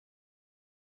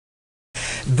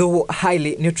Though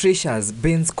highly nutritious,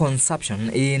 beans consumption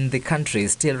in the country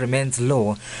still remains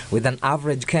low, with an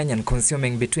average Kenyan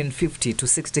consuming between 50 to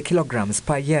 60 kilograms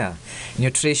per year.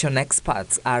 Nutrition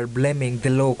experts are blaming the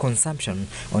low consumption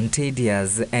on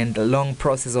tedious and long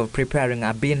process of preparing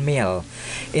a bean meal.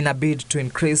 In a bid to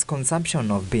increase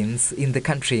consumption of beans in the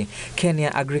country,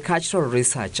 Kenya Agricultural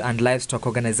Research and Livestock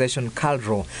Organization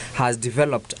KARLO has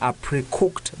developed a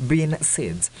pre-cooked bean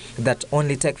seeds that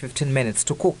only take 15 minutes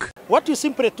to cook. What you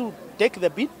simply do, take the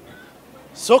bean,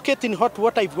 soak it in hot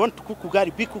water. If you want to cook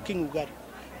ugari, be cooking ugari.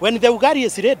 When the ugari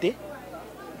is ready,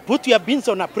 put your beans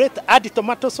on a plate, add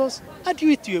tomato sauce, and you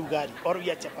eat your ugari or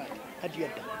your chapati, and you are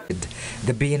done.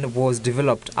 The bean was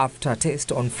developed after a test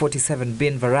on 47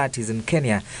 bean varieties in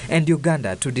Kenya and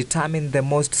Uganda to determine the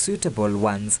most suitable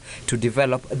ones to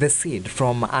develop the seed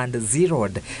from, and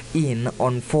zeroed in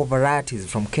on 4 varieties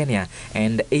from Kenya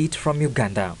and 8 from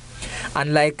Uganda.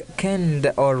 Unlike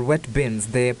canned or wet beans,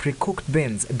 the pre-cooked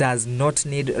beans does not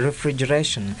need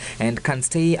refrigeration and can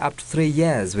stay up to 3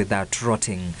 years without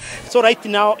rotting. So right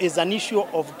now is an issue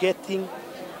of getting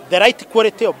the right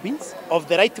quality of beans, of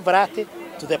the right variety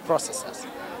to the processors,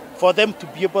 for them to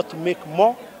be able to make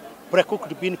more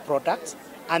pre-cooked bean products.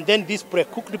 And then these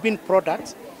pre-cooked bean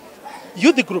products,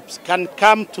 youth groups can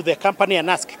come to the company and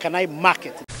ask, can I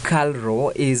market it?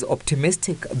 KARLO is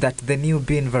optimistic that the new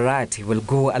bean variety will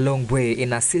go a long way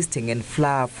in assisting in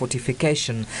flour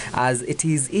fortification as it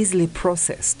is easily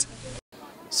processed.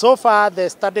 So far, the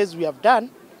studies we have done,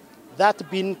 that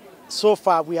bean, so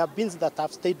far we have beans that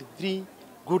have stayed 3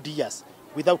 good years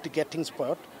without getting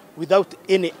spoiled, without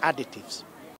any additives.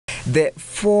 The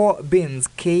 4 beans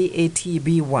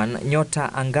KATB1,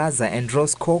 Nyota, Angaza and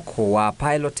Rose Cocoa were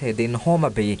piloted in Homa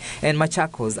Bay and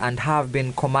Machakos and have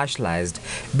been commercialized.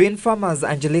 Bean farmers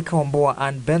Angelica Wambua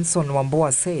and Benson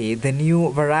Wambua say the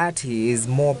new variety is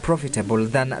more profitable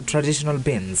than traditional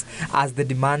beans as the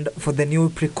demand for the new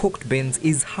pre-cooked beans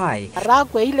is high.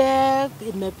 Ragwe ile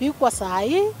imepikwa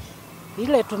sahi,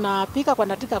 ile tunapika kwa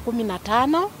dakika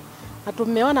 15 na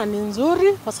tumeona ni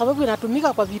nzuri kwa sababu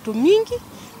inatumika kwa vitu mingi.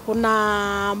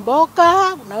 Kuna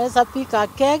mboga, unaweza pika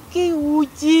keki,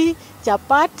 uji,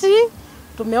 chapati.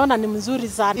 Tumeona ni mzuri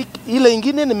sana. Ile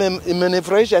ingine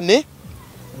imenifurahisha ni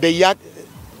bei ya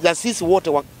sisi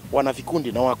wote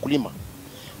wanavikundi na wakulima.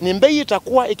 Ni bei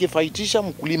itakuwa ikifaitisha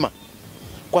mkulima.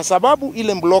 Kwa sababu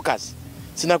ile blockers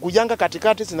zinakujanga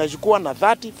katikati zinachukua na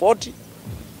 30, 40.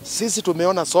 Sisi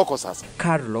tumeona soko sasa.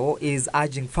 KARLO is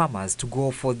urging farmers to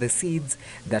go for the seeds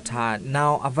that are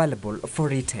now available for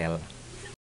retail.